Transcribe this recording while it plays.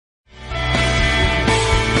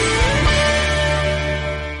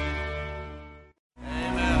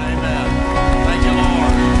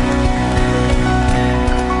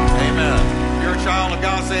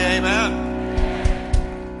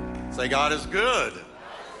good?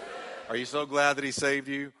 Are you so glad that he saved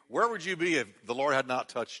you? Where would you be if the Lord had not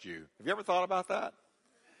touched you? Have you ever thought about that?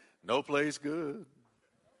 No place good.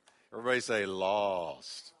 Everybody say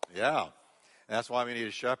lost. Yeah. And that's why we need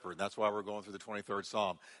a shepherd. That's why we're going through the 23rd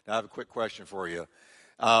Psalm. Now I have a quick question for you.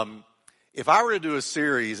 If I were to do a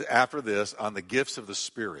series after this on the gifts of the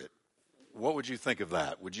Spirit, what would you think of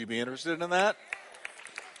that? Would you be interested in that?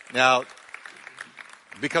 Now,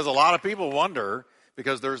 because a lot of people wonder,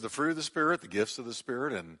 because there's the fruit of the Spirit, the gifts of the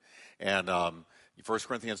Spirit, and 1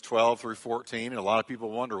 Corinthians 12 through 14, and a lot of people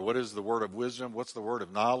wonder, what is the word of wisdom? What's the word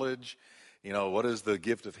of knowledge? You know, what is the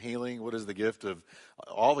gift of healing? What is the gift of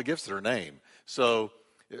all the gifts that are named? So,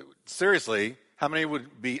 seriously, how many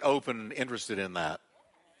would be open and interested in that?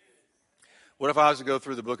 What if I was to go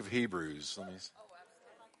through the book of Hebrews?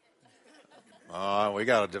 We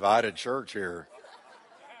got a divided church here.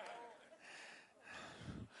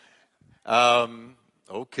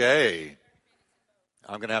 Okay.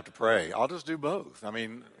 I'm going to have to pray. I'll just do both. I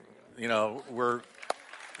mean,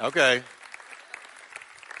 okay.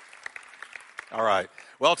 All right.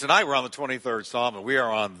 Well, tonight we're on the 23rd Psalm, and we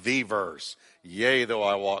are on the verse. Yea, though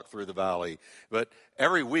I walk through the valley. But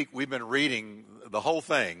every week we've been reading the whole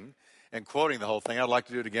thing and quoting the whole thing. I'd like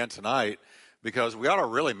to do it again tonight because we ought to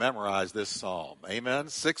really memorize this psalm. Amen?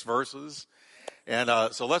 6 verses. And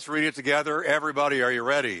so let's read it together. Everybody, are you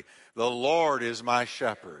ready? The Lord is my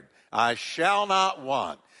shepherd. I shall not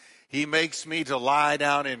want. He makes me to lie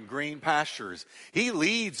down in green pastures. He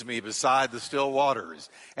leads me beside the still waters,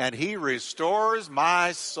 and he restores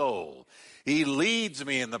my soul. He leads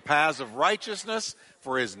me in the paths of righteousness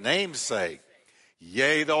for his name's sake.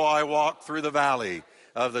 Yea, though I walk through the valley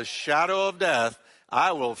of the shadow of death,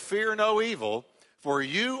 I will fear no evil, for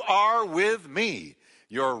you are with me.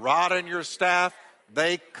 Your rod and your staff,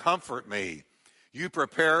 they comfort me. You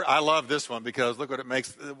prepare, I love this one because look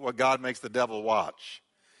what God makes the devil watch.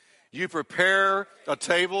 You prepare a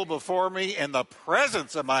table before me in the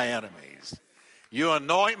presence of my enemies. You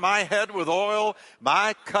anoint my head with oil,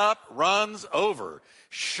 my cup runs over.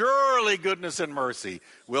 Surely goodness and mercy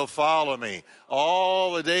will follow me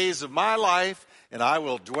all the days of my life, and I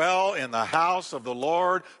will dwell in the house of the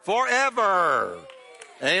Lord forever.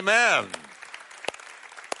 Amen.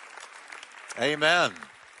 Amen.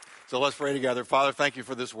 So let's pray together. Father, thank you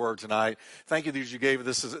for this word tonight. Thank you that you gave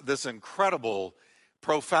this incredible,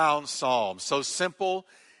 profound psalm. So simple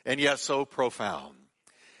and yet so profound.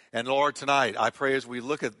 And Lord, tonight, I pray as we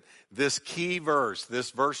look at this key verse,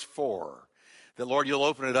 this verse 4, that Lord, you'll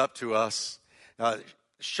open it up to us,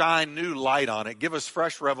 shine new light on it, give us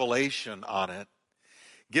fresh revelation on it.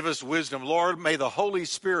 Give us wisdom. Lord, may the Holy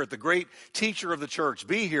Spirit, the great teacher of the church,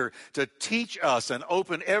 be here to teach us and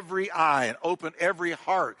open every eye and open every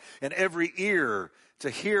heart and every ear to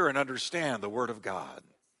hear and understand the Word of God.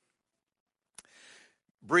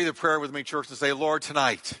 Breathe a prayer with me, church, and say, Lord,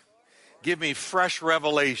 tonight, give me fresh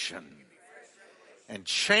revelation and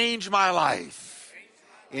change my life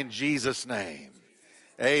in Jesus' name.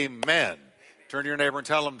 Amen. Turn to your neighbor and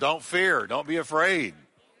tell them, don't fear, don't be afraid.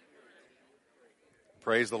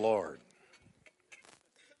 Praise the Lord.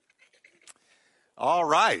 All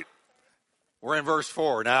right. We're in verse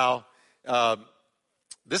 4. Now,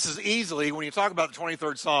 this is easily, when you talk about the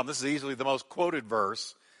 23rd Psalm, this is easily the most quoted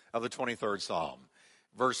verse of the 23rd Psalm.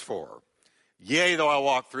 Verse 4. Yea, though I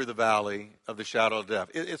walk through the valley of the shadow of death.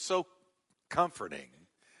 It's so comforting,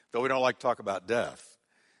 though we don't like to talk about death.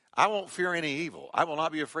 I won't fear any evil. I will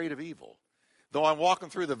not be afraid of evil, though I'm walking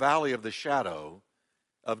through the valley of the shadow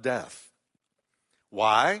of death.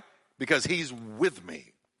 Why? Because he's with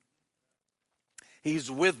me. He's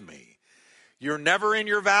with me. You're never in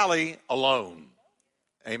your valley alone.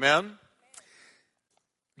 Amen?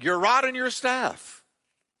 Your rod and your staff,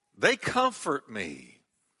 they comfort me.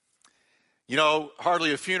 You know,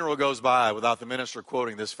 hardly a funeral goes by without the minister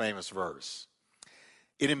quoting this famous verse.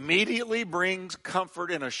 It immediately brings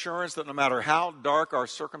comfort and assurance that no matter how dark our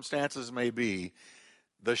circumstances may be,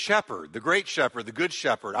 the shepherd, the great shepherd, the good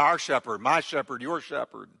shepherd, our shepherd, my shepherd, your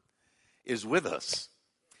shepherd, is with us.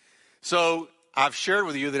 So I've shared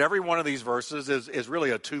with you that every one of these verses is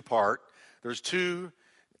really a two-part. There's two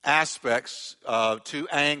aspects, 2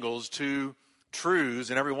 angles, 2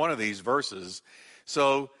 truths in every one of these verses.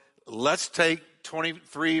 So let's take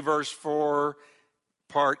 23 verse 4,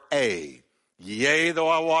 part A. Yea, though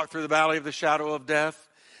I walk through the valley of the shadow of death,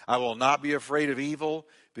 I will not be afraid of evil,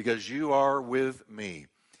 because you are with me.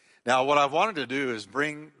 Now, what I've wanted to do is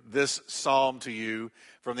bring this psalm to you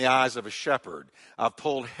from the eyes of a shepherd. I've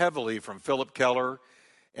pulled heavily from Philip Keller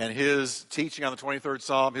and his teaching on the 23rd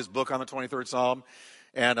Psalm, his book on the 23rd Psalm.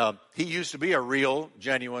 And he used to be a real,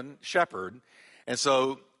 genuine shepherd. And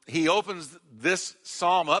so he opens this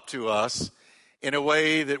psalm up to us in a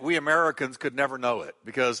way that we Americans could never know it.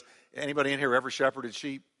 Because anybody in here ever shepherded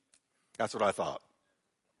sheep? That's what I thought.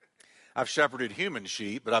 I've shepherded human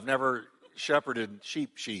sheep, but I've never shepherded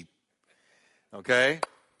sheep. Okay?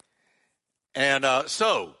 And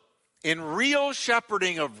so, in real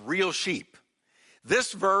shepherding of real sheep,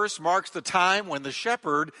 this verse marks the time when the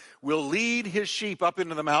shepherd will lead his sheep up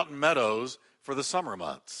into the mountain meadows for the summer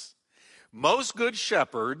months. Most good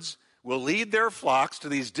shepherds will lead their flocks to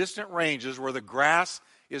these distant ranges where the grass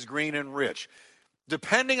is green and rich.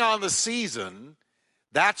 Depending on the season,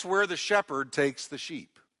 that's where the shepherd takes the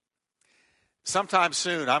sheep. Sometime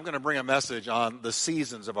soon, I'm going to bring a message on the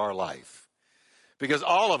seasons of our life, because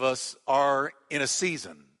all of us are in a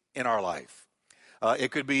season in our life.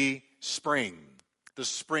 It could be spring, the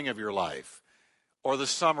spring of your life, or the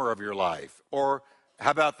summer of your life, or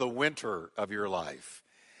how about the winter of your life?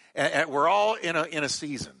 And we're all in a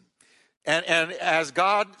season. And as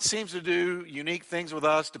God seems to do unique things with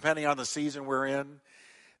us depending on the season we're in,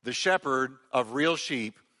 the shepherd of real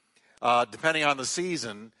sheep, depending on the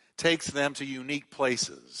season, takes them to unique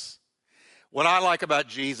places. What I like about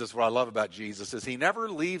Jesus, what I love about Jesus, is he never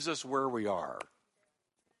leaves us where we are.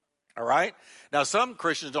 All right? Now, some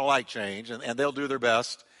Christians don't like change, and they'll do their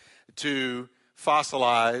best to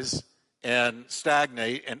fossilize and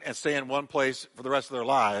stagnate and stay in one place for the rest of their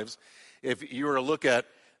lives. If you were to look at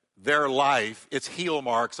their life, it's heel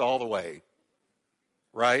marks all the way,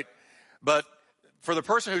 right? But for the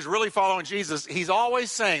person who's really following Jesus, he's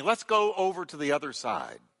always saying, let's go over to the other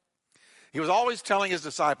side. He was always telling his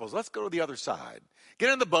disciples, let's go to the other side.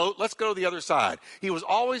 Get in the boat, let's go to the other side. He was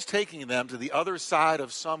always taking them to the other side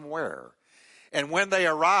of somewhere. And when they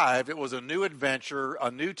arrived, it was a new adventure, a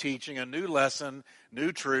new teaching, a new lesson,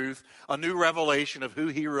 new truth, a new revelation of who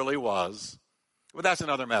he really was. But that's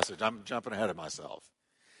another message. I'm jumping ahead of myself.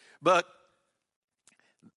 But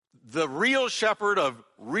the real shepherd of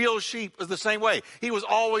real sheep is the same way. He was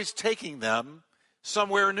always taking them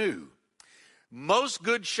somewhere new. Most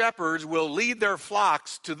good shepherds will lead their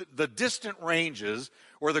flocks to the distant ranges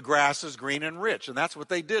where the grass is green and rich. And that's what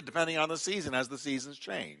they did, depending on the season, as the seasons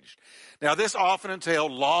changed. Now, this often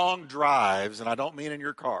entailed long drives, and I don't mean in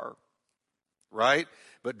your car, right?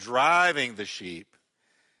 But driving the sheep,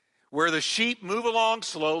 where the sheep move along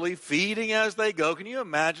slowly, feeding as they go. Can you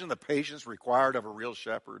imagine the patience required of a real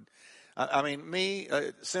shepherd? I mean,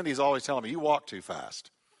 Cindy's always telling me, you walk too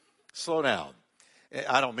fast. Slow down.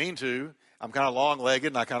 I don't mean to. I'm kind of long-legged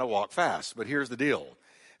and I kind of walk fast. But here's the deal.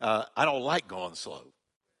 I don't like going slow.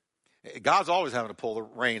 God's always having to pull the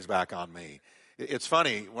reins back on me. It's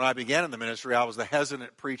funny. When I began in the ministry, I was the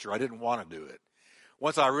hesitant preacher. I didn't want to do it.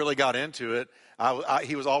 Once I really got into it,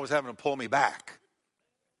 he was always having to pull me back.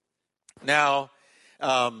 Now,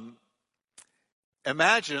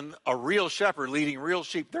 imagine a real shepherd leading real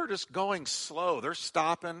sheep. They're just going slow. They're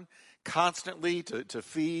stopping constantly to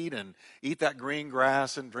feed and eat that green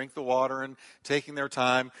grass and drink the water and taking their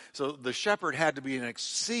time. So the shepherd had to be an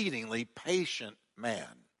exceedingly patient man.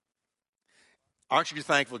 Aren't you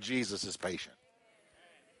thankful Jesus is patient?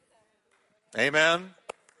 Amen?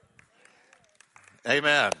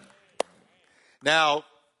 Amen. Now,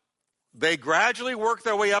 they gradually work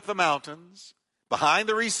their way up the mountains behind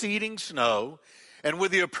the receding snow. And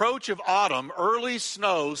with the approach of autumn, early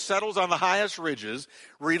snow settles on the highest ridges,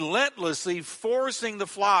 relentlessly forcing the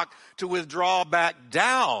flock to withdraw back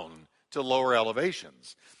down to lower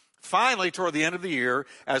elevations. Finally, toward the end of the year,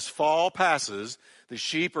 as fall passes, the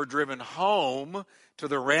sheep are driven home to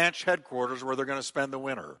the ranch headquarters where they're going to spend the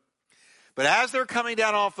winter. But as they're coming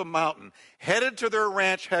down off the mountain, headed to their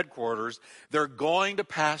ranch headquarters, they're going to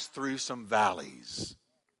pass through some valleys.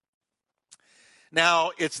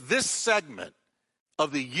 Now, it's this segment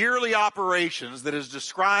of the yearly operations that is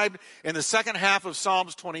described in the second half of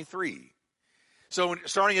Psalms 23. So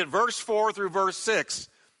starting at verse 4 through verse 6,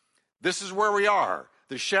 this is where we are.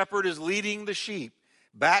 The shepherd is leading the sheep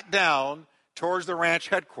back down towards the ranch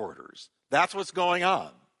headquarters. That's what's going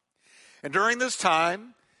on. And during this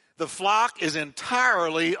time, the flock is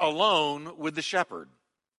entirely alone with the shepherd.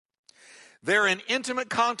 They're in intimate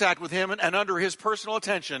contact with him and under his personal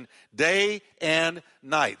attention day and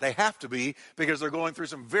night. They have to be, because they're going through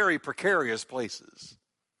some very precarious places.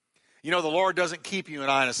 You know, the Lord doesn't keep you and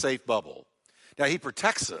I in a safe bubble. Now, he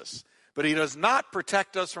protects us, but he does not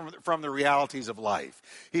protect us from the realities of life.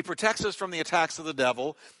 He protects us from the attacks of the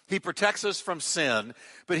devil. He protects us from sin,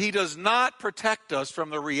 but he does not protect us from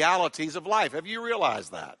the realities of life. Have you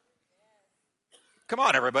realized that? Come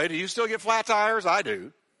on, everybody. Do you still get flat tires? I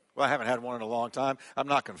do. Well, I haven't had one in a long time. I'm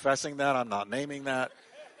not confessing that. I'm not naming that.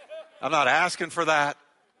 I'm not asking for that.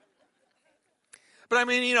 But I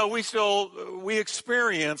mean, we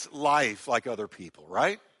experience life like other people,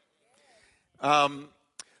 right?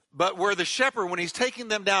 But where the shepherd, when he's taking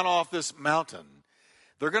them down off this mountain,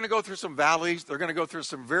 they're going to go through some valleys. They're going to go through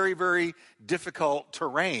some very, very difficult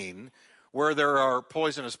terrain where there are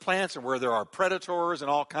poisonous plants and where there are predators and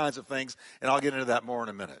all kinds of things. And I'll get into that more in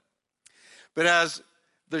a minute. But as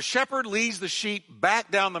the shepherd leads the sheep back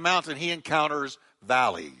down the mountain, he encounters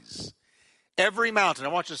valleys. Every mountain, I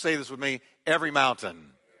want you to say this with me, every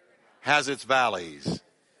mountain has its valleys.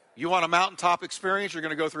 You want a mountaintop experience, you're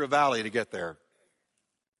going to go through a valley to get there.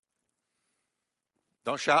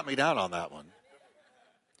 Don't shout me down on that one.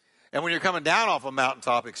 And when you're coming down off a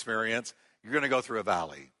mountaintop experience, you're going to go through a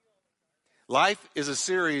valley. Life is a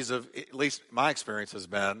series of, at least my experience has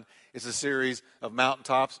been, it's a series of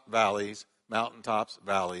mountaintops, valleys, mountaintops,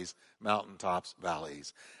 valleys, mountaintops,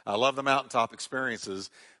 valleys. I love the mountaintop experiences,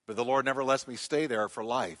 but the Lord never lets me stay there for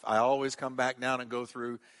life. I always come back down and go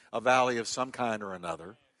through a valley of some kind or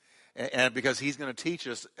another. And because he's going to teach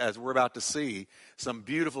us, as we're about to see, some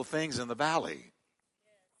beautiful things in the valley.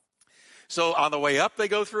 So on the way up, they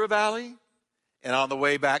go through a valley, and on the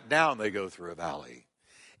way back down, they go through a valley.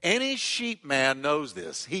 Any sheep man knows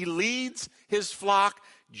this. He leads his flock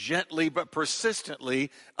gently but persistently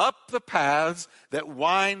up the paths that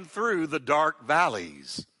wind through the dark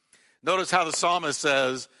valleys. Notice how the psalmist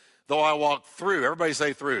says, though I walk through, everybody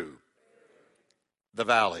say through, the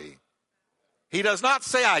valley. He does not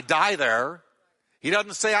say I die there. He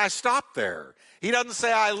doesn't say I stop there. He doesn't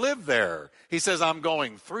say I live there. He says I'm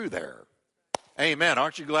going through there. Amen.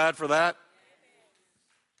 Aren't you glad for that?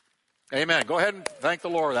 Amen. Go ahead and thank the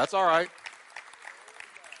Lord. That's all right.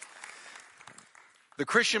 The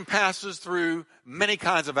Christian passes through many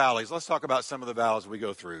kinds of valleys. Let's talk about some of the valleys we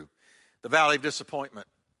go through. The valley of disappointment.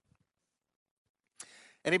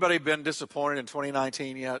 Anybody been disappointed in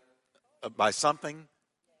 2019 yet by something?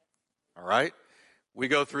 All right. We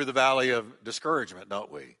go through the valley of discouragement,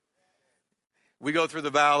 don't we? We go through the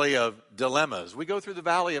valley of dilemmas. We go through the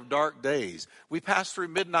valley of dark days. We pass through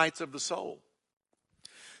midnights of the soul.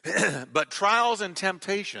 But trials and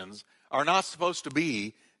temptations are not supposed to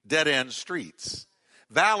be dead-end streets.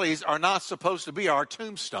 Valleys are not supposed to be our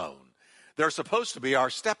tombstone. They're supposed to be our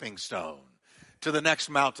stepping stone to the next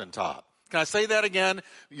mountaintop. Can I say that again?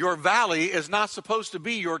 Your valley is not supposed to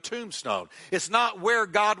be your tombstone. It's not where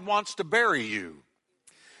God wants to bury you.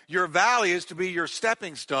 Your valley is to be your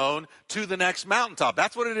stepping stone to the next mountaintop.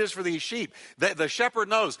 That's what it is for these sheep. The shepherd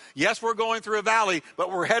knows, yes, we're going through a valley,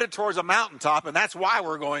 but we're headed towards a mountaintop, and that's why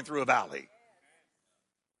we're going through a valley.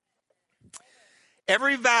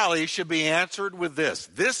 Every valley should be answered with this.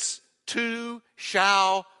 This too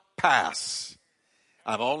shall pass.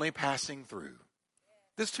 I'm only passing through.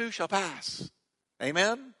 This too shall pass.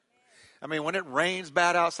 Amen? I mean, when it rains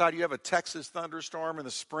bad outside, you have a Texas thunderstorm in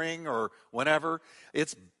the spring or whenever,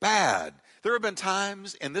 it's bad. There have been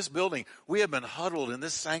times in this building, we have been huddled in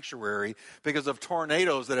this sanctuary because of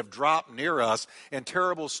tornadoes that have dropped near us and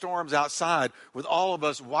terrible storms outside, with all of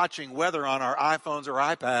us watching weather on our iPhones or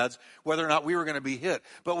iPads, whether or not we were going to be hit.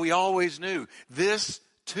 But we always knew, this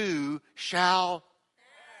too shall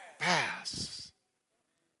pass.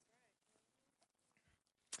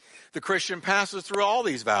 The Christian passes through all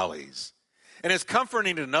these valleys. And it's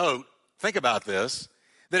comforting to note, think about this,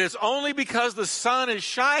 that it's only because the sun is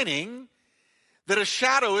shining that a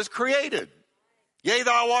shadow is created. Yea,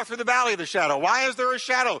 though I walk through the valley of the shadow. Why is there a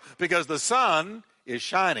shadow? Because the sun is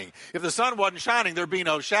shining. If the sun wasn't shining, there'd be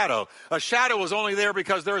no shadow. A shadow was only there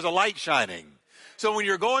because there's a light shining. So when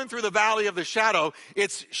you're going through the valley of the shadow,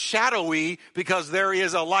 it's shadowy because there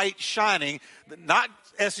is a light shining, not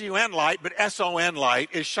S-U-N light, but S-O-N light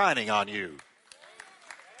is shining on you.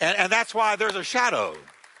 And that's why there's a shadow.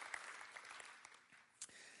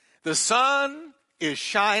 The sun is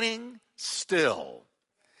shining still.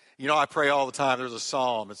 You know, I pray all the time. There's a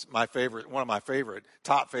psalm. It's my favorite, one of my favorite,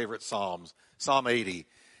 top favorite psalms, Psalm 80.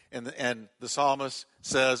 And the psalmist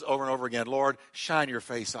says over and over again, Lord, shine your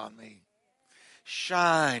face on me.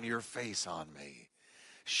 Shine your face on me.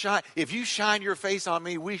 If you shine your face on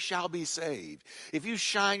me, we shall be saved. If you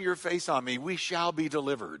shine your face on me, we shall be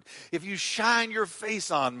delivered. If you shine your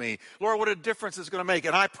face on me, Lord, what a difference it's going to make.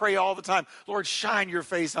 And I pray all the time, Lord, shine your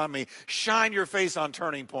face on me. Shine your face on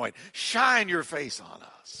Turning Point. Shine your face on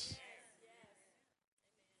us.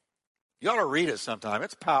 You ought to read it sometime.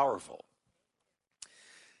 It's powerful.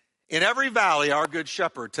 In every valley, our good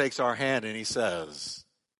shepherd takes our hand and he says,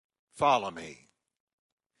 follow me.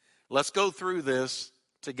 Let's go through this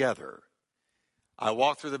together. I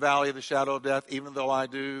walk through the valley of the shadow of death. Even though I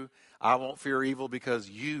do, I won't fear evil because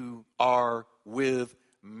you are with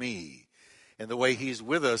me. And the way he's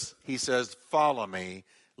with us, he says, follow me.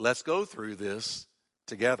 Let's go through this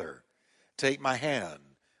together. Take my hand.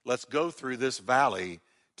 Let's go through this valley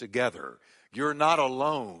together. You're not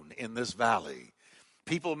alone in this valley.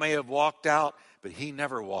 People may have walked out, but he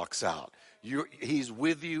never walks out. He's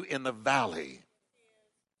with you in the valley.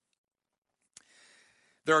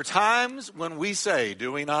 There are times when we say,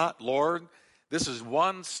 do we not, Lord,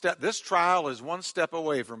 this trial is one step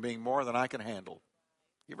away from being more than I can handle.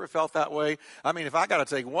 You ever felt that way? I mean, if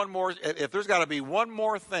there's got to be one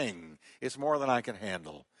more thing, it's more than I can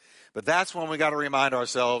handle. But that's when we got to remind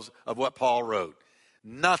ourselves of what Paul wrote.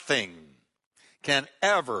 Nothing can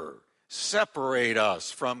ever separate us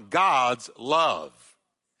from God's love.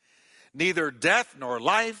 Neither death, nor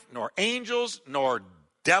life, nor angels, nor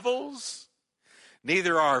devils,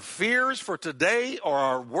 neither our fears for today or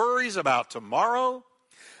our worries about tomorrow,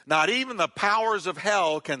 not even the powers of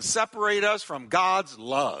hell can separate us from God's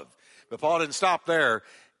love. But Paul didn't stop there.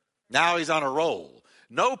 Now he's on a roll.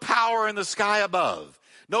 No power in the sky above,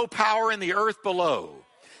 no power in the earth below.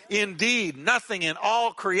 Indeed, nothing in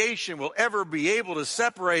all creation will ever be able to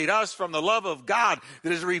separate us from the love of God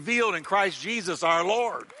that is revealed in Christ Jesus our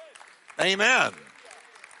Lord. Amen.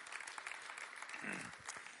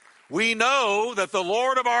 We know that the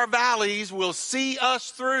Lord of our valleys will see us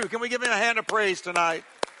through. Can we give him a hand of praise tonight?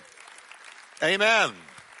 Amen.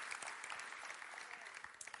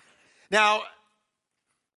 Now,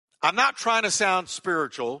 I'm not trying to sound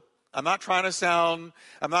spiritual. I'm not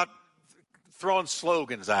throwing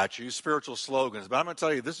slogans at you, spiritual slogans, but I'm going to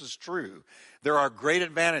tell you this is true. There are great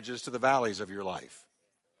advantages to the valleys of your life.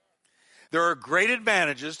 There are great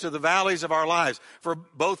advantages to the valleys of our lives,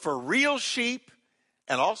 both for real sheep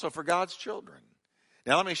and also for God's children.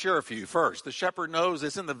 Now let me share a few. First, the shepherd knows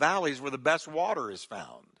it's in the valleys where the best water is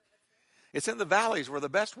found. It's in the valleys where the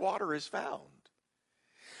best water is found.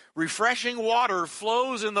 Refreshing water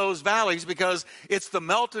flows in those valleys because it's the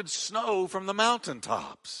melted snow from the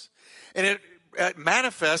mountaintops. And it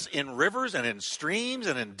manifests in rivers and in streams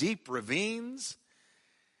and in deep ravines.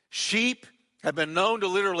 Sheep have been known to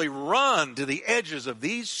literally run to the edges of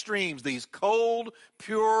these streams, these cold,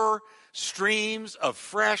 pure streams of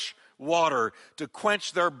fresh water to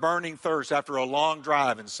quench their burning thirst after a long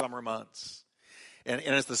drive in summer months. And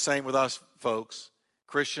it's the same with us, folks.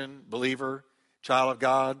 Christian, believer, child of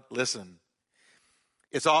God, listen.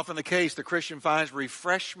 It's often the case the Christian finds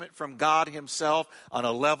refreshment from God himself on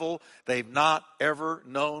a level they've not ever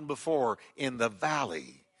known before in the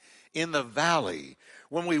valley. In the valley.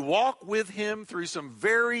 When we walk with him through some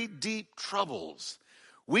very deep troubles,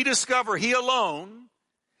 we discover he alone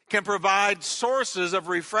can provide sources of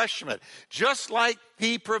refreshment. Just like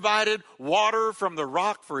he provided water from the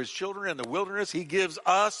rock for his children in the wilderness, he gives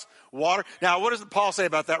us water. Now, what does Paul say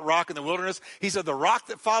about that rock in the wilderness? He said the rock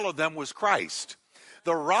that followed them was Christ.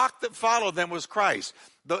 The rock that followed them was Christ.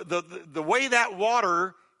 The way that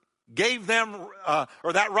water gave them,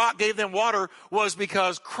 or that rock gave them water was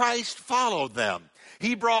because Christ followed them.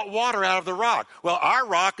 He brought water out of the rock. Well, our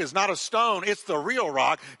rock is not a stone. It's the real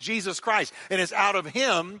rock, Jesus Christ. And it's out of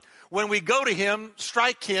him. When we go to him,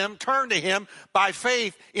 strike him, turn to him by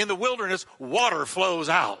faith in the wilderness, water flows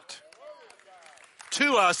out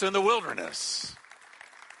to us in the wilderness.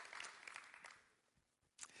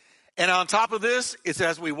 And on top of this, it's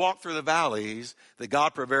as we walk through the valleys that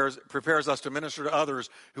God prepares us to minister to others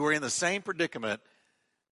who are in the same predicament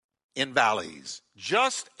in valleys.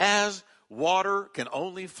 Just as water can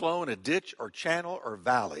only flow in a ditch or channel or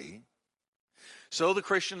valley, so the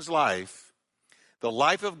Christian's life, the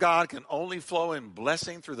life of God, can only flow in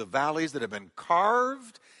blessing through the valleys that have been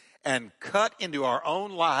carved and cut into our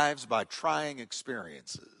own lives by trying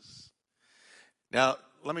experiences. Now,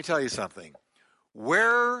 let me tell you something.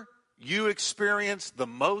 Where you experience the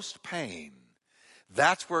most pain,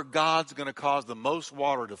 that's where God's going to cause the most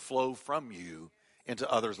water to flow from you into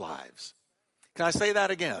others' lives. Can I say that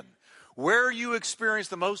again? Where you experience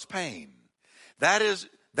the most pain, that is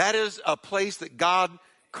a place that God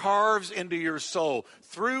carves into your soul,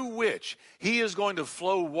 through which he is going to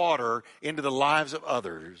flow water into the lives of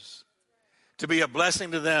others to be a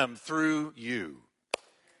blessing to them through you.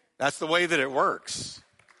 That's the way that it works.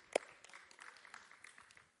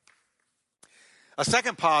 A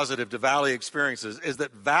second positive to valley experiences is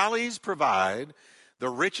that valleys provide the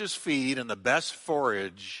richest feed and the best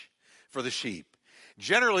forage for the sheep.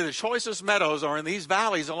 Generally, the choicest meadows are in these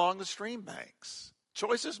valleys along the stream banks.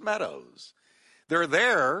 Choicest meadows. They're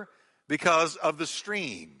there because of the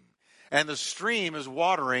stream, and the stream is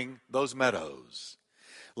watering those meadows.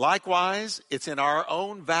 Likewise, it's in our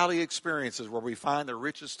own valley experiences where we find the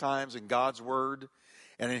richest times in God's word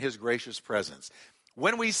and in his gracious presence.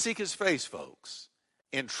 When we seek his face, folks,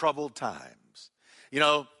 in troubled times. You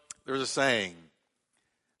know, there's a saying,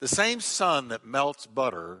 the same sun that melts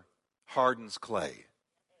butter hardens clay.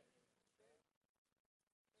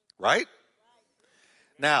 Right?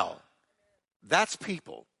 Now, that's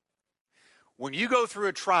people. When you go through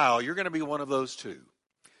a trial, you're going to be one of those too.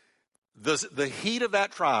 The heat of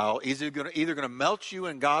that trial is either going to melt you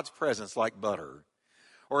in God's presence like butter,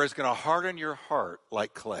 or it's going to harden your heart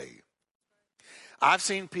like clay. I've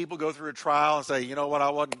seen people go through a trial and say, you know what,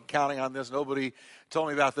 I wasn't counting on this. Nobody told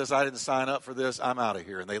me about this. I didn't sign up for this. I'm out of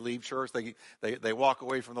here. And they leave church. They walk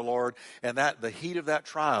away from the Lord. And the heat of that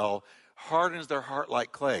trial hardens their heart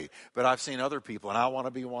like clay. But I've seen other people, and I want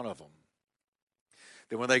to be one of them,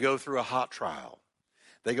 that when they go through a hot trial,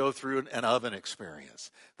 they go through an oven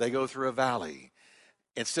experience, they go through a valley,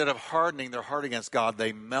 instead of hardening their heart against God,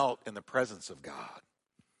 they melt in the presence of God.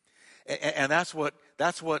 And that's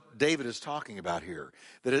what David is talking about here.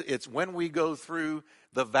 That it's when we go through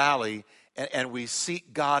the valley and we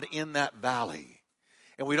seek God in that valley,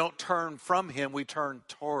 and we don't turn from him, we turn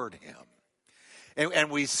toward him.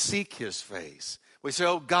 And we seek his face. We say,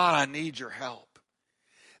 oh God, I need your help.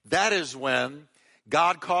 That is when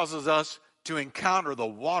God causes us to encounter the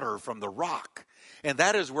water from the rock. And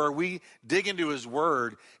that is where we dig into his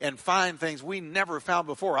word and find things we never found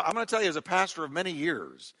before. I'm going to tell you, as a pastor of many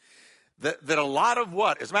years, that a lot of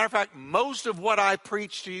as a matter of fact, most of what I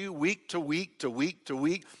preach to you week to week to week to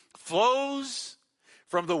week flows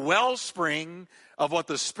from the wellspring of what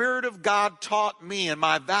the Spirit of God taught me in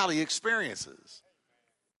my valley experiences.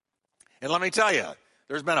 And let me tell you,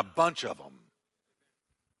 there's been a bunch of them.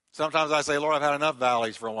 Sometimes I say, Lord, I've had enough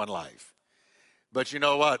valleys for one life. But you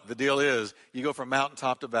know what? The deal is, you go from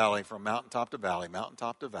mountaintop to valley, from mountaintop to valley,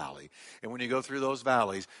 mountaintop to valley. And when you go through those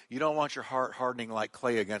valleys, you don't want your heart hardening like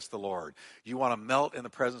clay against the Lord. You want to melt in the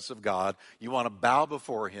presence of God. You want to bow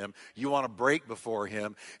before him. You want to break before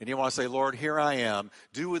him. And you want to say, Lord, here I am.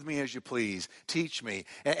 Do with me as you please. Teach me.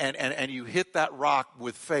 And you hit that rock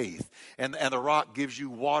with faith. And the rock gives you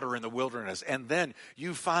water in the wilderness. And then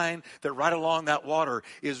you find that right along that water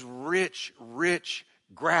is rich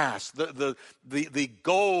grass, the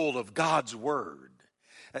gold of God's word.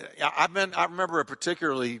 I remember a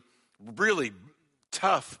particularly really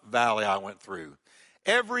tough valley I went through.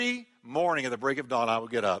 Every morning at the break of dawn, I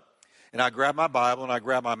would get up and I grab my Bible and I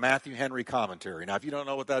grab my Matthew Henry commentary. Now, if you don't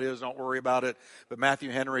know what that is, don't worry about it. But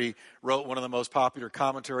Matthew Henry wrote one of the most popular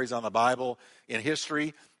commentaries on the Bible in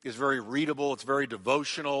history. It's very readable. It's very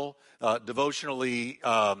devotionally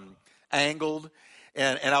angled.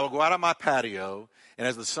 And I would go out on my patio, and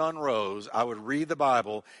as the sun rose, I would read the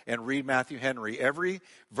Bible and read Matthew Henry. Every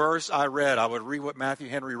verse I read, I would read what Matthew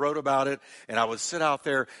Henry wrote about it, and I would sit out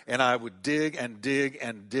there and I would dig and dig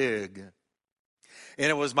and dig. And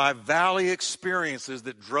it was my valley experiences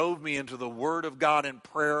that drove me into the Word of God in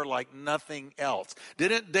prayer like nothing else.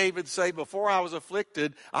 Didn't David say, before I was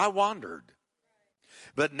afflicted, I wandered?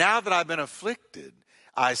 But now that I've been afflicted,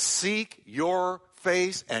 I seek your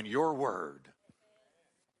face and your word.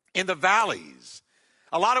 In the valleys,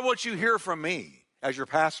 a lot of what you hear from me as your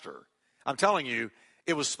pastor, I'm telling you,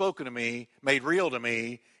 it was spoken to me, made real to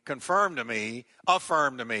me, confirmed to me,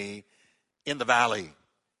 affirmed to me in the valley.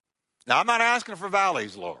 Now, I'm not asking for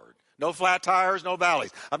valleys, Lord. No flat tires, no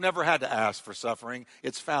valleys. I've never had to ask for suffering.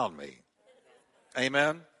 It's found me.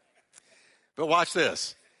 Amen? But watch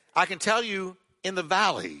this. I can tell you, in the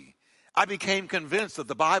valley, I became convinced that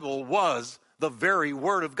the Bible was the very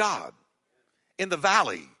Word of God. In the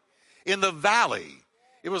valley. In the valley,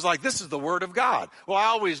 it was like, this is the Word of God. Well, I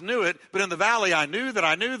always knew it, but in the valley, I knew that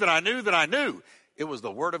I knew that I knew that I knew. It was the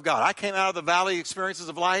Word of God. I came out of the valley experiences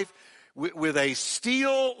of life with a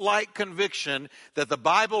steel-like conviction that the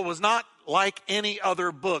Bible was not like any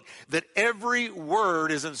other book, that every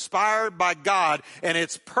word is inspired by God, and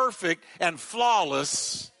it's perfect and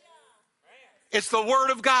flawless. It's the Word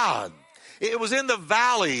of God. It was in the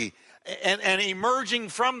valley and emerging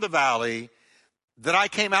from the valley that I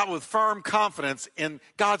came out with firm confidence in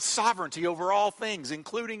God's sovereignty over all things,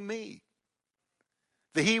 including me.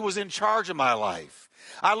 That he was in charge of my life.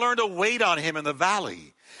 I learned to wait on him in the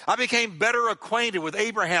valley. I became better acquainted with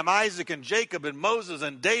Abraham, Isaac, and Jacob, and Moses,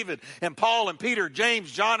 and David, and Paul, and Peter,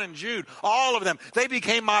 James, John, and Jude. All of them. They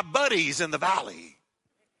became my buddies in the valley.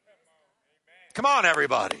 Come on,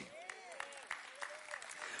 everybody.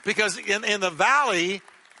 Because in the valley,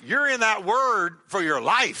 you're in that word for your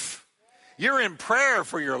life. You're in prayer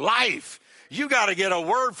for your life. You got to get a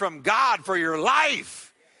word from God for your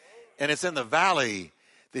life. And it's in the valley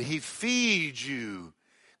that he feeds you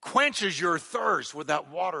quenches your thirst with that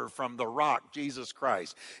water from the rock, Jesus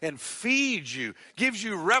Christ, and feeds you, gives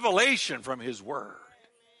you revelation from his word.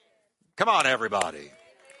 Come on, everybody.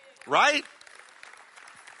 Right?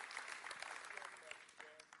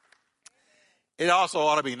 It also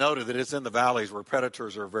ought to be noted that it's in the valleys where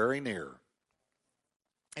predators are very near.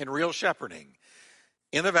 In real shepherding,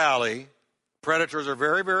 in the valley, predators are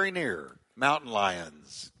very, very near. Mountain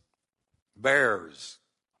lions, bears,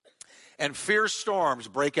 and fierce storms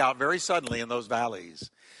break out very suddenly in those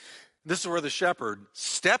valleys. This is where the shepherd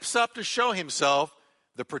steps up to show himself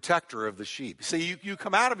the protector of the sheep. See, you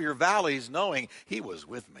come out of your valleys knowing he was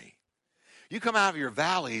with me. You come out of your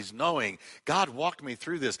valleys knowing God walked me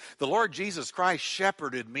through this. The Lord Jesus Christ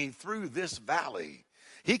shepherded me through this valley.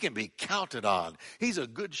 He can be counted on. He's a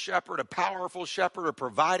good shepherd, a powerful shepherd, a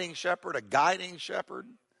providing shepherd, a guiding shepherd.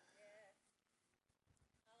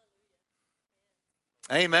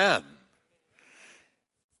 Amen.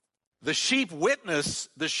 The sheep witness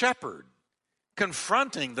the shepherd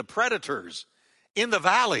confronting the predators in the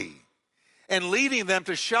valley and leading them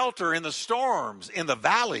to shelter in the storms in the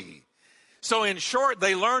valley. So in short,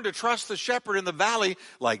 they learn to trust the shepherd in the valley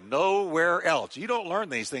like nowhere else. You don't learn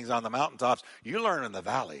these things on the mountaintops. You learn in the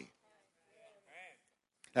valley.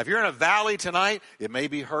 Now, if you're in a valley tonight, it may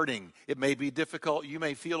be hurting. It may be difficult. You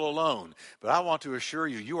may feel alone. But I want to assure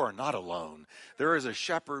you, you are not alone. There is a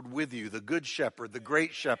shepherd with you, the good shepherd, the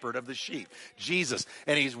great shepherd of the sheep, Jesus.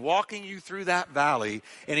 And he's walking you through that valley,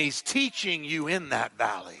 and he's teaching you in that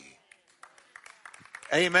valley.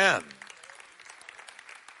 Amen.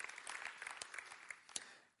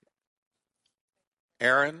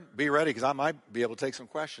 Aaron, be ready, because I might be able to take some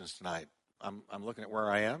questions tonight. I'm looking at where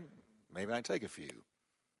I am. Maybe I can take a few.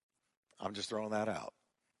 I'm just throwing that out.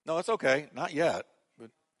 No, it's okay. Not yet.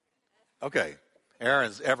 But okay.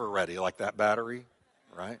 Aaron's ever ready, like that battery,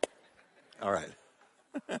 right? All right.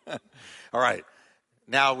 All right.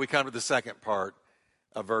 Now we come to the second part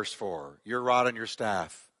of verse 4. Your rod and your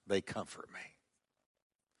staff, they comfort me.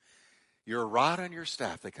 Your rod and your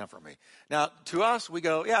staff, they comfort me. Now, to us, we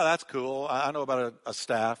go, yeah, that's cool. I know about a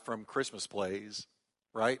staff from Christmas plays,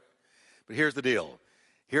 right? But here's the deal.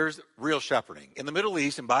 Here's real shepherding. In the Middle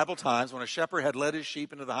East, in Bible times, when a shepherd had led his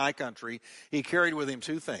sheep into the high country, he carried with him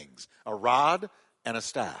two things, a rod and a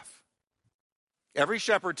staff. Every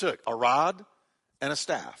shepherd took a rod and a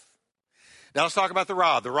staff. Now let's talk about the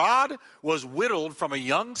rod. The rod was whittled from a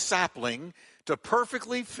young sapling to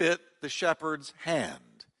perfectly fit the shepherd's hand.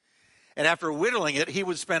 And after whittling it, he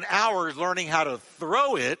would spend hours learning how to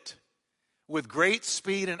throw it with great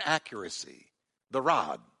speed and accuracy. The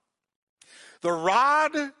rod. The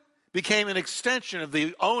rod became an extension of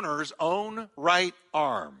the owner's own right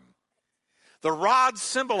arm. The rod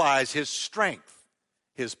symbolized his strength,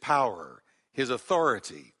 his power, his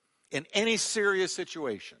authority in any serious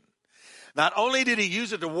situation. Not only did he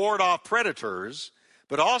use it to ward off predators,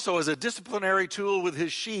 but also as a disciplinary tool with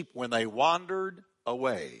his sheep when they wandered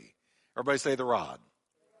away. Everybody say the rod.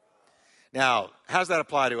 Now, how does that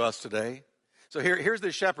apply to us today? So here's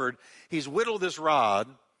the shepherd. He's whittled this rod.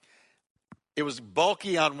 It was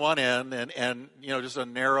bulky on one end and just a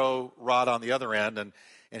narrow rod on the other end.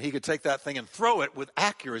 And he could take that thing and throw it with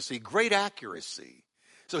accuracy, great accuracy.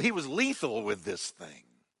 So he was lethal with this thing.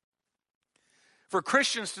 For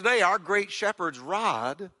Christians today, our great shepherd's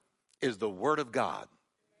rod is the word of God.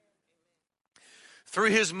 Through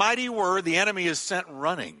his mighty word, the enemy is sent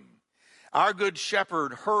running. Our good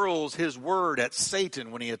shepherd hurls his word at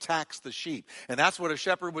Satan when he attacks the sheep. And that's what a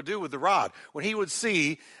shepherd would do with the rod. When he would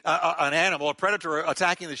see an animal, a predator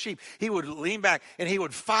attacking the sheep, he would lean back and he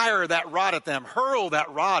would fire that rod at them, hurl that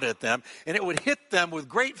rod at them, and it would hit them with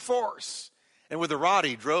great force. And with the rod,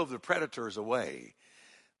 he drove the predators away.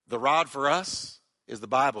 The rod for us is the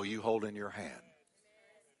Bible you hold in your hand.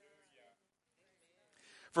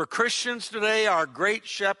 For Christians today, our great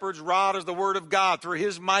shepherd's rod is the word of God. Through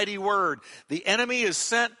his mighty word, the enemy is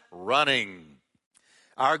sent running.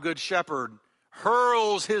 Our good shepherd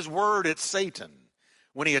hurls his word at Satan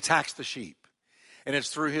when he attacks the sheep. And it's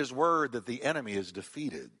through his word that the enemy is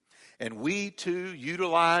defeated. And we too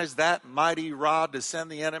utilize that mighty rod to send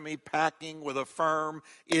the enemy packing with a firm,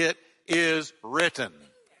 it is written.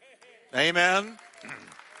 Amen.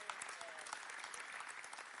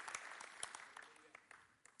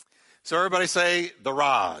 So everybody say the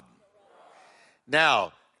rod.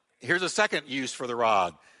 Now, here's a second use for the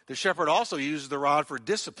rod. The shepherd also uses the rod for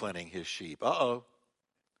disciplining his sheep.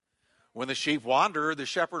 When the sheep wander, the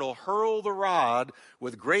shepherd will hurl the rod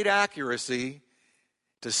with great accuracy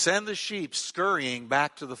to send the sheep scurrying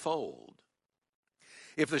back to the fold.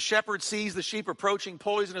 If the shepherd sees the sheep approaching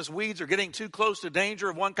poisonous weeds or getting too close to danger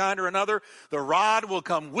of one kind or another, the rod will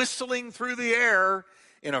come whistling through the air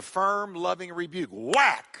in a firm, loving rebuke.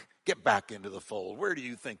 Whack! Get back into the fold. Where do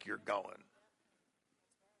you think you're going?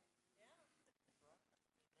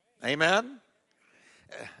 Amen?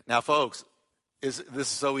 Now, folks, this is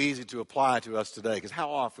so easy to apply to us today, because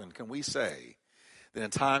how often can we say that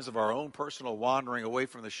in times of our own personal wandering away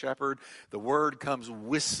from the shepherd, the word comes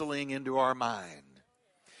whistling into our mind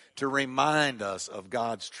to remind us of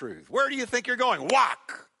God's truth? Where do you think you're going?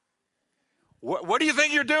 Walk. What do you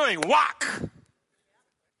think you're doing? Walk.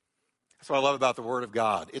 That's what I love about the Word of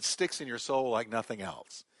God. It sticks in your soul like nothing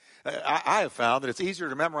else. I have found that it's easier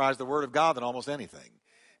to memorize the Word of God than almost anything,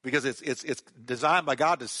 because it's designed by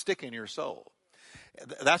God to stick in your soul.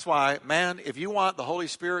 That's why, man, if you want the Holy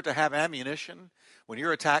Spirit to have ammunition when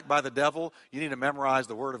you're attacked by the devil, you need to memorize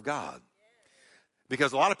the Word of God.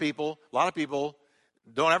 Because a lot of people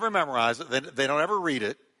don't ever memorize it. They don't ever read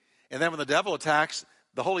it. And then when the devil attacks,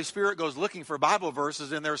 the Holy Spirit goes looking for Bible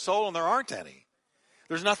verses in their soul, and there aren't any.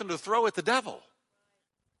 There's nothing to throw at the devil.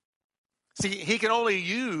 See, he can only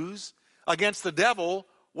use against the devil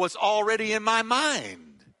what's already in my mind.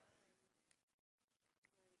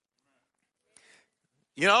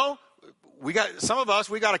 You know, we got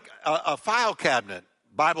a file cabinet,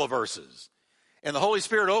 Bible verses. And the Holy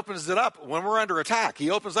Spirit opens it up when we're under attack. He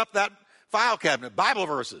opens up that file cabinet, Bible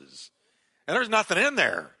verses. And there's nothing in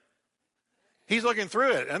there. He's looking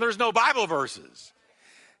through it, and there's no Bible verses.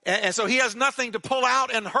 And so he has nothing to pull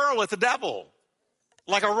out and hurl at the devil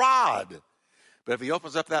like a rod. But if he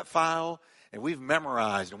opens up that file, and we've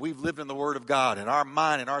memorized and we've lived in the Word of God, and our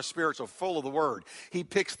mind and our spirits are full of the Word, he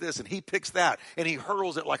picks this and he picks that, and he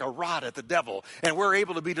hurls it like a rod at the devil, and we're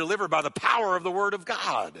able to be delivered by the power of the Word of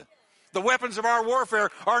God. The weapons of our warfare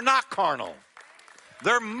are not carnal.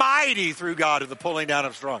 They're mighty through God to the pulling down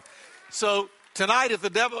of strong. So tonight, if the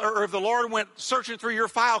devil or if the Lord went searching through your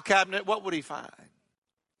file cabinet, what would he find?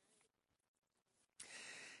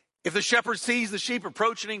 If the shepherd sees the sheep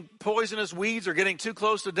approaching poisonous weeds or getting too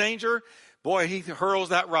close to danger, boy, he hurls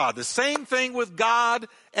that rod. The same thing with God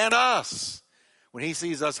and us. When he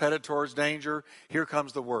sees us headed towards danger, here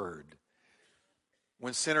comes the word.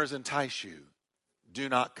 When sinners entice you, do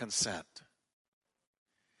not consent.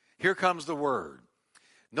 Here comes the word.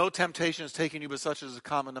 No temptation is taken you but such as is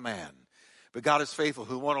common to man. But God is faithful,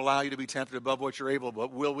 who won't allow you to be tempted above what you're able,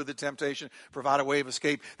 but will with the temptation provide a way of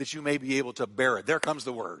escape that you may be able to bear it. There comes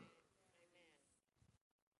the word.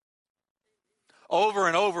 Over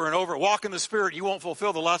and over and over, walk in the Spirit, you won't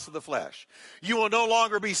fulfill the lust of the flesh. You will no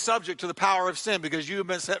longer be subject to the power of sin, because you have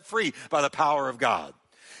been set free by the power of God.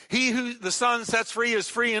 He who the Son sets free is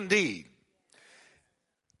free indeed.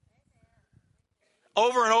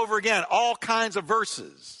 Over and over again, all kinds of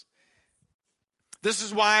verses. This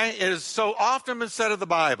is why it is so often been said of the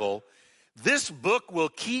Bible, this book will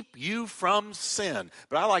keep you from sin.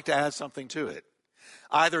 But I like to add something to it.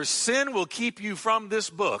 Either sin will keep you from this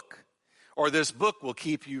book, or this book will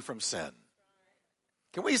keep you from sin.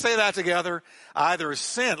 Can we say that together? Either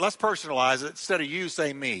sin, let's personalize it instead of you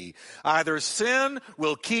say me. Either sin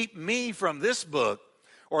will keep me from this book,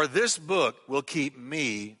 or this book will keep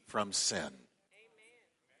me from sin.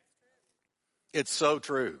 It's so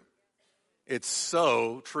true. It's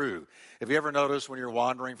so true. Have you ever noticed when you're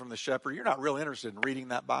wandering from the shepherd, you're not real interested in reading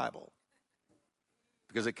that Bible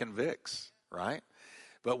because it convicts, right?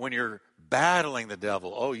 But when you're battling the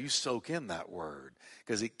devil, oh, you soak in that word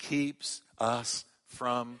because it keeps us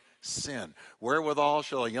from sin. Wherewithal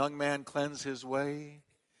shall a young man cleanse his way?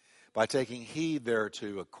 By taking heed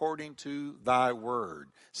thereto according to thy word.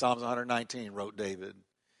 Psalms 119 wrote David.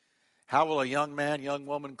 How will a young man, young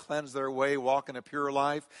woman cleanse their way, walk in a pure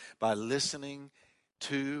life? By listening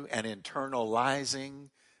to and internalizing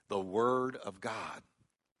the Word of God.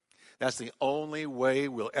 That's the only way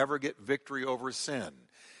we'll ever get victory over sin.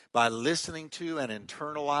 By listening to and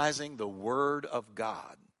internalizing the Word of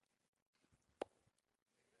God.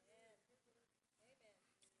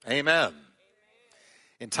 Amen.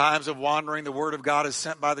 In times of wandering, the Word of God is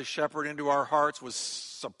sent by the shepherd into our hearts with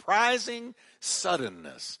surprising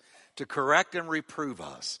suddenness, to correct and reprove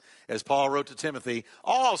us. As Paul wrote to Timothy,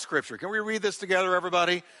 all Scripture, can we read this together,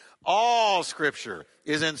 everybody? All Scripture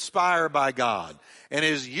is inspired by God and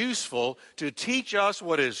is useful to teach us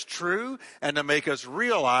what is true and to make us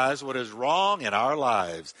realize what is wrong in our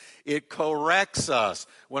lives. It corrects us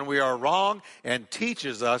when we are wrong and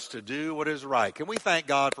teaches us to do what is right. Can we thank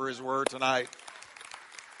God for His Word tonight?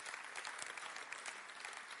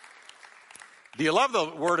 Do you love the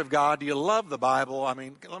Word of God? Do you love the Bible? I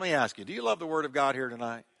mean, let me ask you, do you love the Word of God here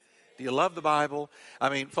tonight? Do you love the Bible? I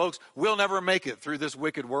mean, folks, we'll never make it through this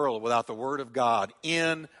wicked world without the Word of God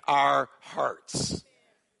in our hearts.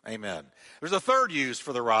 Amen. There's a third use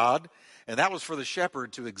for the rod, and that was for the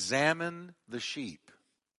shepherd to examine the sheep.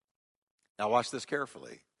 Now watch this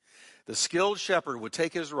carefully. The skilled shepherd would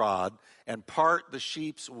take his rod and part the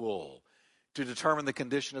sheep's wool to determine the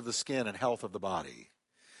condition of the skin and health of the body.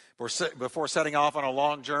 Before setting off on a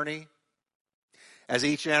long journey, as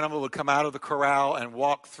each animal would come out of the corral and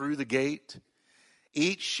walk through the gate,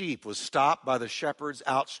 each sheep was stopped by the shepherd's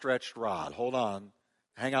outstretched rod. Hold on.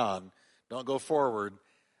 Hang on. Don't go forward.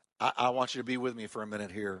 I want you to be with me for a minute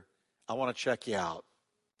here. I want to check you out.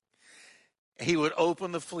 He would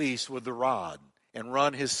open the fleece with the rod and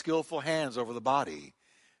run his skillful hands over the body,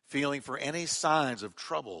 feeling for any signs of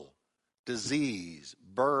trouble, disease,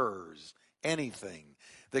 burrs, anything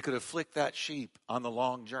that could afflict that sheep on the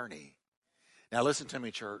long journey. Now listen to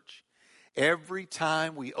me, church. Every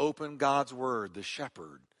time we open God's word, the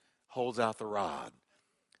shepherd holds out the rod,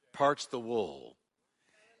 parts the wool,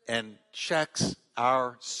 and checks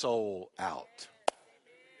our soul out.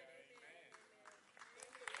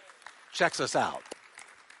 Checks us out.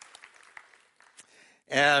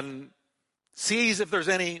 And sees if there's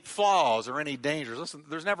any flaws or any dangers. Listen,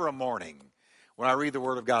 there's never a morning when I read the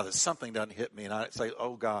Word of God that something doesn't hit me and I say,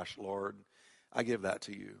 oh gosh, Lord, I give that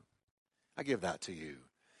to you. I give that to you.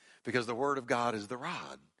 Because the Word of God is the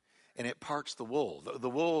rod, and it parts the wool. The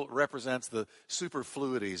wool represents the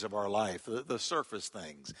superfluities of our life, the surface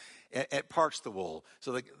things. It parts the wool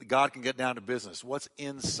so that God can get down to business. What's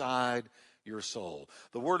inside your soul?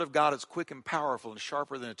 The Word of God is quick and powerful and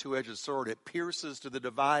sharper than a two-edged sword. It pierces to the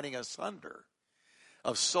dividing asunder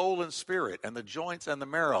of soul and spirit and the joints and the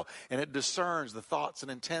marrow, and it discerns the thoughts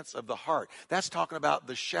and intents of the heart. That's talking about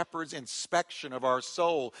the shepherd's inspection of our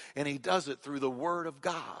soul, and he does it through the Word of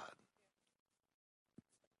God.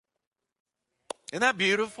 Isn't that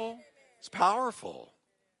beautiful? It's powerful.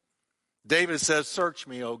 David says, search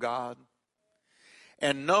me, O God,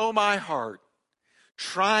 and know my heart.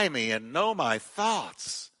 Try me and know my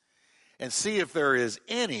thoughts, and see if there is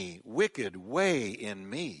any wicked way in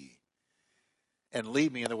me, and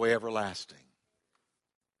lead me in the way everlasting.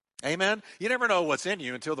 Amen? You never know what's in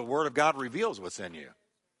you until the Word of God reveals what's in you.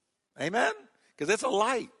 Amen? Because it's a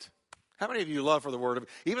light. How many of you love for the Word of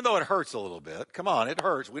God? Even though it hurts a little bit. Come on, it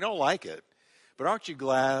hurts. We don't like it. But aren't you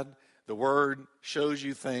glad the Word shows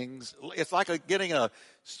you things? It's like getting a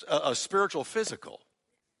spiritual physical.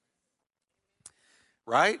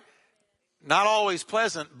 Right? Not always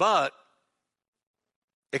pleasant, but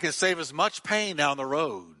it can save us much pain down the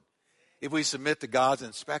road if we submit to God's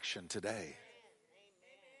inspection today.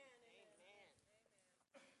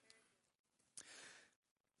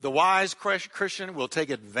 The wise Christian will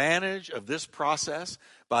take advantage of this process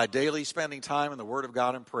by daily spending time in the Word of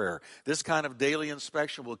God and prayer. This kind of daily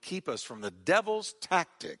inspection will keep us from the devil's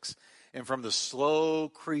tactics and from the slow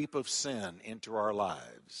creep of sin into our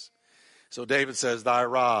lives. So David says, thy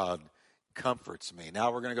rod comforts me.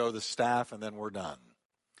 Now we're going to go to the staff and then we're done.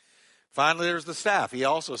 Finally, there's the staff. He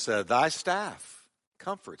also said, thy staff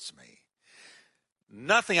comforts me.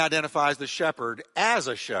 Nothing identifies the shepherd as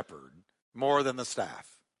a shepherd more than the staff.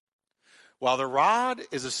 While the rod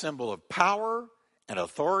is a symbol of power and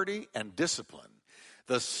authority and discipline,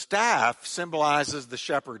 the staff symbolizes the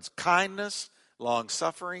shepherd's kindness,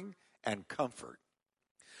 long-suffering, and comfort.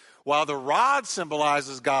 While the rod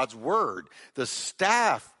symbolizes God's word, the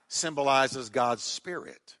staff symbolizes God's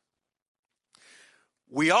spirit.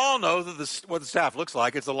 We all know that what the staff looks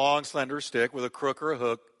like. It's a long, slender stick with a crook or a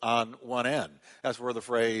hook on one end. That's where the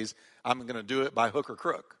phrase, I'm going to do it by hook or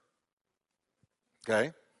crook.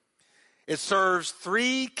 Okay? It serves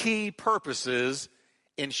three key purposes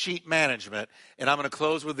in sheep management, and I'm going to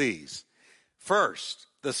close with these. First,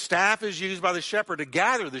 the staff is used by the shepherd to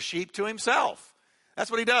gather the sheep to himself.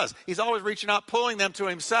 That's what he does. He's always reaching out, pulling them to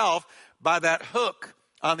himself by that hook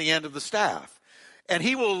on the end of the staff. And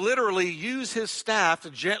he will literally use his staff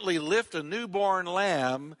to gently lift a newborn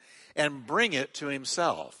lamb and bring it to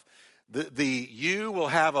himself. The ewe will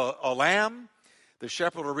have a lamb. The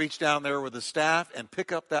shepherd will reach down there with the staff and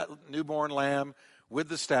pick up that newborn lamb with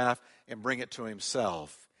the staff and bring it to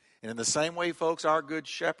himself. And in the same way, folks, our good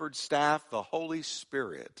shepherd staff, the Holy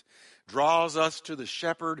Spirit, draws us to the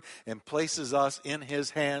shepherd and places us in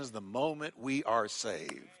his hands the moment we are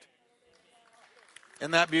saved.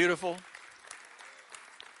 Isn't that beautiful?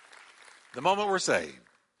 The moment we're saved.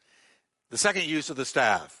 The second use of the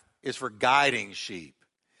staff is for guiding sheep.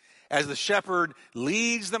 As the shepherd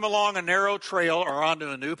leads them along a narrow trail or onto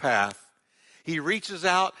a new path, He reaches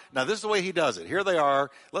out. Now, this is the way he does it. Here they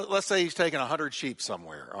are. Let's say he's taking 100 sheep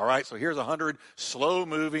somewhere, all right? So here's 100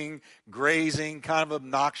 slow-moving, grazing, kind of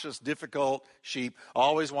obnoxious, difficult sheep,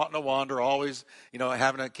 always wanting to wander, always,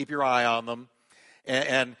 having to keep your eye on them.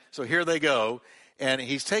 And so here they go, and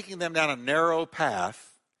he's taking them down a narrow path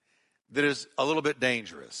that is a little bit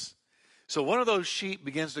dangerous. So one of those sheep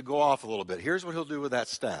begins to go off a little bit. Here's what he'll do with that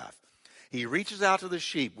staff. He reaches out to the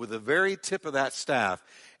sheep with the very tip of that staff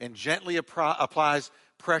and gently applies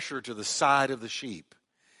pressure to the side of the sheep.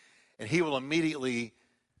 And he will immediately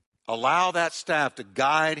allow that staff to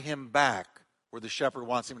guide him back where the shepherd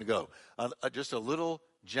wants him to go. Just a little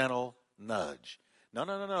gentle nudge.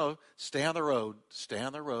 No. Stay on the road. Stay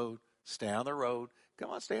on the road. Stay on the road.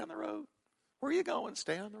 Come on, stay on the road. Where are you going?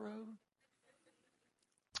 Stay on the road.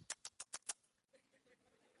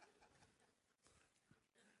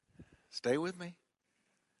 Stay with me.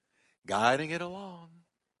 Guiding it along.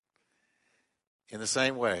 In the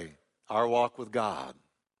same way, our walk with God,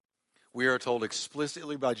 we are told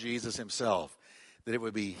explicitly by Jesus himself that it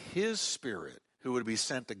would be his Spirit who would be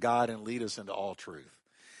sent to guide and lead us into all truth.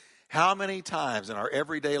 How many times in our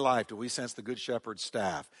everyday life do we sense the Good Shepherd's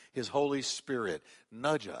staff, his Holy Spirit,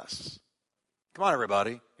 nudge us? Come on,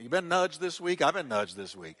 everybody. You been nudged this week? I've been nudged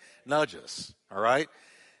this week. Nudge us, all right?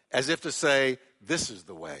 As if to say, this is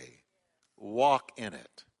the way. Walk in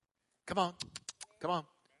it. Come on.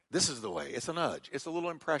 This is the way. It's a nudge. It's a little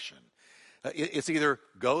impression. It's either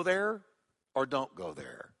go there or don't go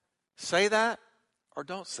there. Say that or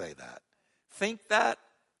don't say that. Think that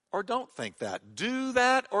or don't think that. Do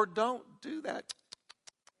that or don't do that.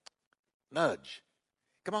 Nudge.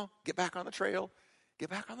 Come on, get back on the trail. Get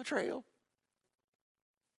back on the trail.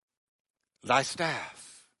 Thy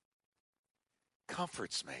staff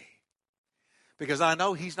comforts me. Because I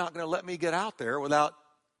know he's not going to let me get out there without,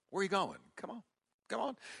 where are you going? Come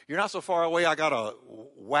on. You're not so far away, I got to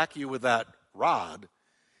whack you with that rod.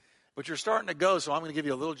 But you're starting to go, so I'm going to give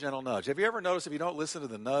you a little gentle nudge. Have you ever noticed if you don't listen to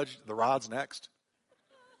the nudge, the rod's next?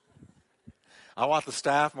 I want the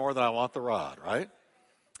staff more than I want the rod, right?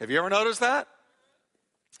 Have you ever noticed that?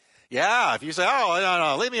 Yeah, if you say,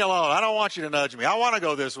 no, leave me alone. I don't want you to nudge me. I want to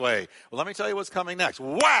go this way. Well, let me tell you what's coming next.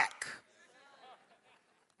 Whack!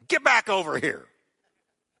 Get back over here.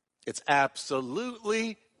 It's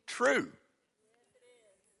absolutely true.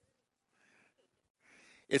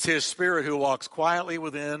 It's his Spirit who walks quietly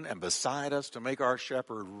within and beside us to make our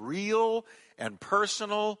shepherd real and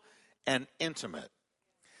personal and intimate.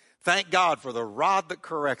 Thank God for the rod that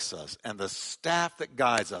corrects us and the staff that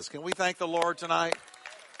guides us. Can we thank the Lord tonight?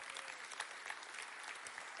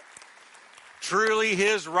 Truly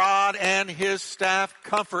his rod and his staff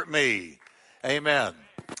comfort me. Amen.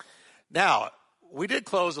 Now, we did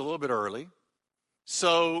close a little bit early.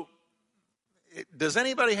 So does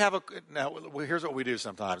anybody have now here's what we do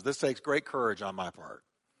sometimes. This takes great courage on my part.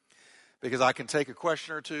 Because I can take a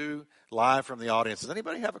question or two live from the audience. Does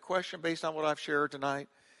anybody have a question based on what I've shared tonight?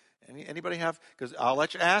 Anybody have? Because I'll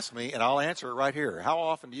let you ask me, and I'll answer it right here. How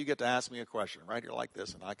often do you get to ask me a question right here like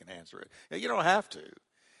this, and I can answer it? You don't have to.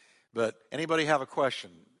 But anybody have a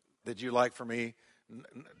question that you'd like for me?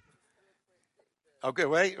 Okay,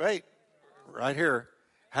 wait. Right here.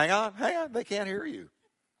 Hang on. They can't hear you.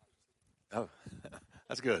 Oh,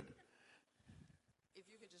 that's good. If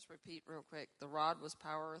you could just repeat real quick. The rod was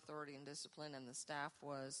power, authority, and discipline, and the staff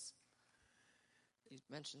was... You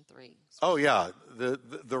mentioned 3. Oh, yeah.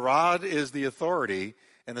 The rod is the authority,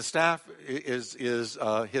 and the staff is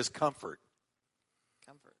his comfort.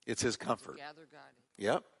 It's his comfort. Gather guidance.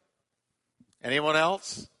 Yep. Anyone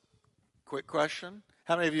else? Quick question.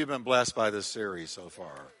 How many of you have been blessed by this series so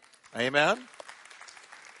far? Amen?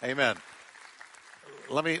 Amen.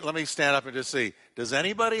 Let me stand up and just see. Does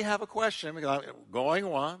anybody have a question? Because I'm going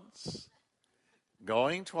once,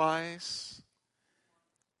 going twice.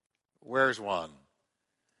 Where's one?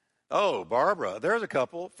 Oh, Barbara, there's a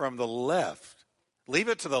couple from the left. Leave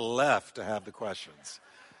it to the left to have the questions.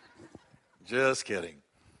 Just kidding.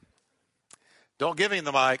 Don't give him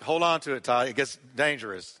the mic. Hold on to it, Ty. It gets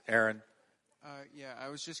dangerous. Aaron. Yeah, I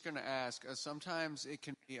was just going to ask. Sometimes it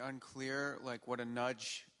can be unclear, like what a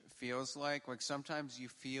nudge feels like. Like sometimes you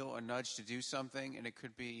feel a nudge to do something, and it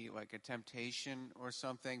could be like a temptation or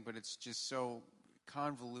something, but it's just so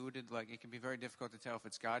convoluted, like it can be very difficult to tell if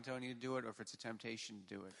it's God telling you to do it or if it's a temptation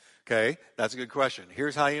to do it. Okay, that's a good question.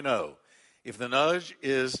 Here's how you know. If the nudge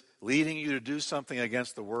is leading you to do something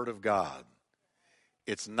against the Word of God,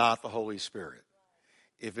 it's not the Holy Spirit.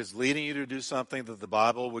 If it's leading you to do something that the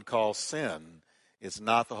Bible would call sin, it's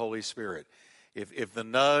not the Holy Spirit. If the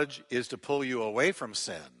nudge is to pull you away from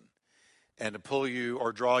sin and to pull you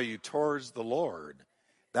or draw you towards the Lord,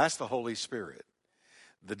 That's the Holy Spirit.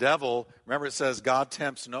 The devil, remember it says God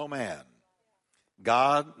tempts no man.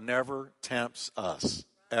 God never tempts us,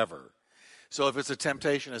 ever. So if it's a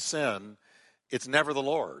temptation of sin, it's never the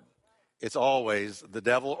Lord. It's always the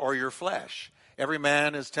devil or your flesh. Every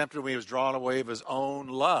man is tempted when he was drawn away of his own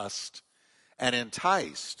lust and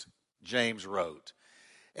enticed, James wrote.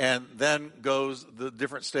 And then goes the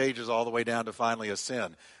different stages all the way down to finally a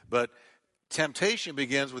sin. But temptation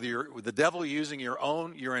begins with the devil using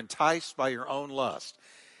you're enticed by your own lust.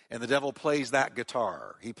 And the devil plays that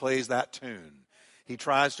guitar. He plays that tune. He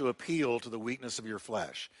tries to appeal to the weakness of your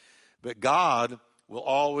flesh. But God will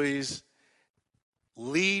always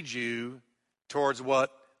lead you towards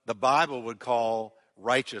what the Bible would call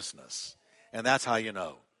righteousness. And that's how you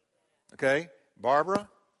know. Okay? Barbara?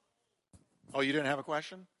 Oh, you didn't have a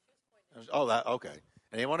question? Oh, okay.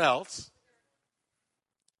 Anyone else?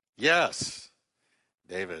 Yes.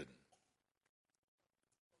 David.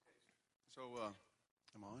 So,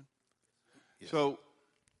 am I on? Yes. So,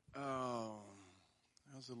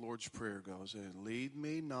 how's the Lord's Prayer goes? Lead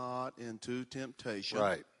me not into temptation.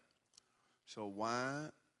 Right. So why?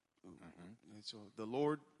 So the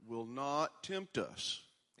Lord will not tempt us.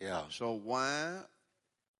 Yeah. So why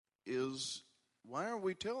are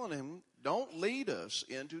we telling him, don't lead us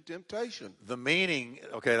into temptation? The meaning,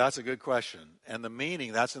 okay, that's a good question. And the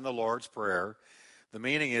meaning, that's in the Lord's Prayer. The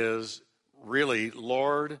meaning is really,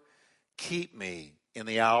 Lord, keep me in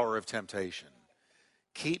the hour of temptation.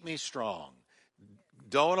 Keep me strong.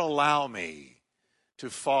 Don't allow me to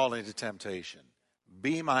fall into temptation.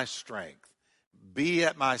 Be my strength. Be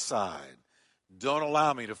at my side. Don't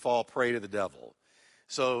allow me to fall prey to the devil.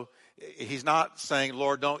 So he's not saying,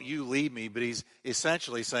 Lord, don't you lead me, but he's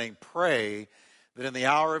essentially saying, pray that in the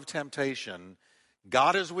hour of temptation,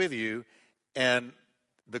 God is with you, and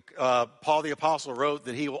Paul the Apostle wrote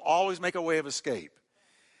that he will always make a way of escape.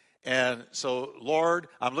 And so, Lord,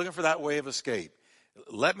 I'm looking for that way of escape.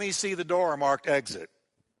 Let me see the door marked exit.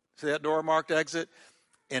 See that door marked exit?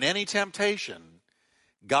 In any temptation,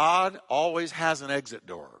 God always has an exit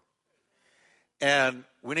door. And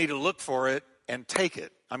we need to look for it and take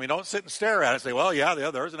it. I mean, don't sit and stare at it and say, well,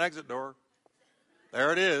 yeah, there's an exit door.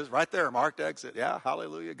 There it is, right there, marked exit. Yeah,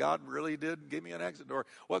 hallelujah, God really did give me an exit door.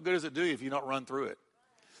 What good does it do you if you don't run through it?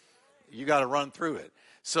 You got to run through it.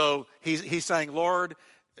 So he's saying, Lord,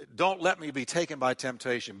 don't let me be taken by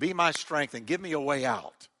temptation. Be my strength and give me a way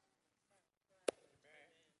out.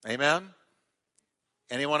 Amen?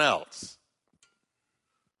 Anyone else?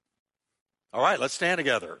 All right, let's stand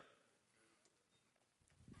together.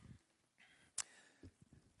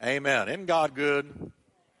 Amen. Isn't God good?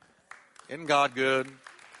 Isn't God good?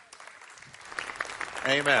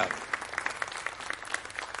 Amen.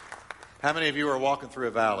 How many of you are walking through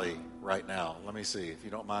a valley right now? Let me see, if you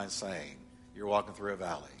don't mind saying. You're walking through a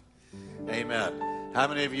valley. Amen. How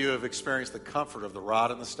many of you have experienced the comfort of the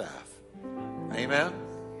rod and the staff? Amen.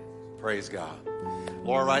 Praise God.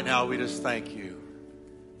 Lord, right now we just thank you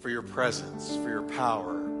for your presence, for your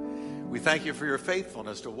power. We thank you for your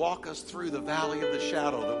faithfulness to walk us through the valley of the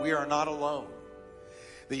shadow, that we are not alone,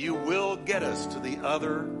 that you will get us to the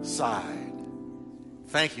other side.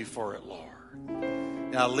 Thank you for it,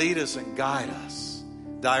 Lord. Now lead us and guide us,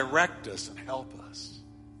 direct us and help us.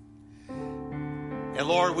 And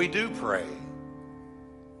Lord, we do pray,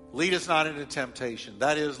 lead us not into temptation.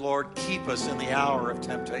 That is, Lord, keep us in the hour of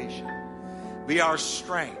temptation. Be our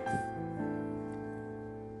strength.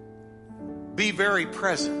 Be very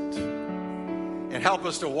present and help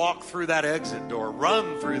us to walk through that exit door,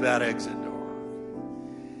 run through that exit door.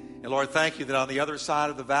 And Lord, thank you that on the other side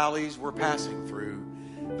of the valleys we're passing through,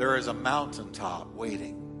 there is a mountaintop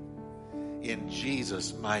waiting. In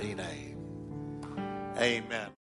Jesus' mighty name, amen.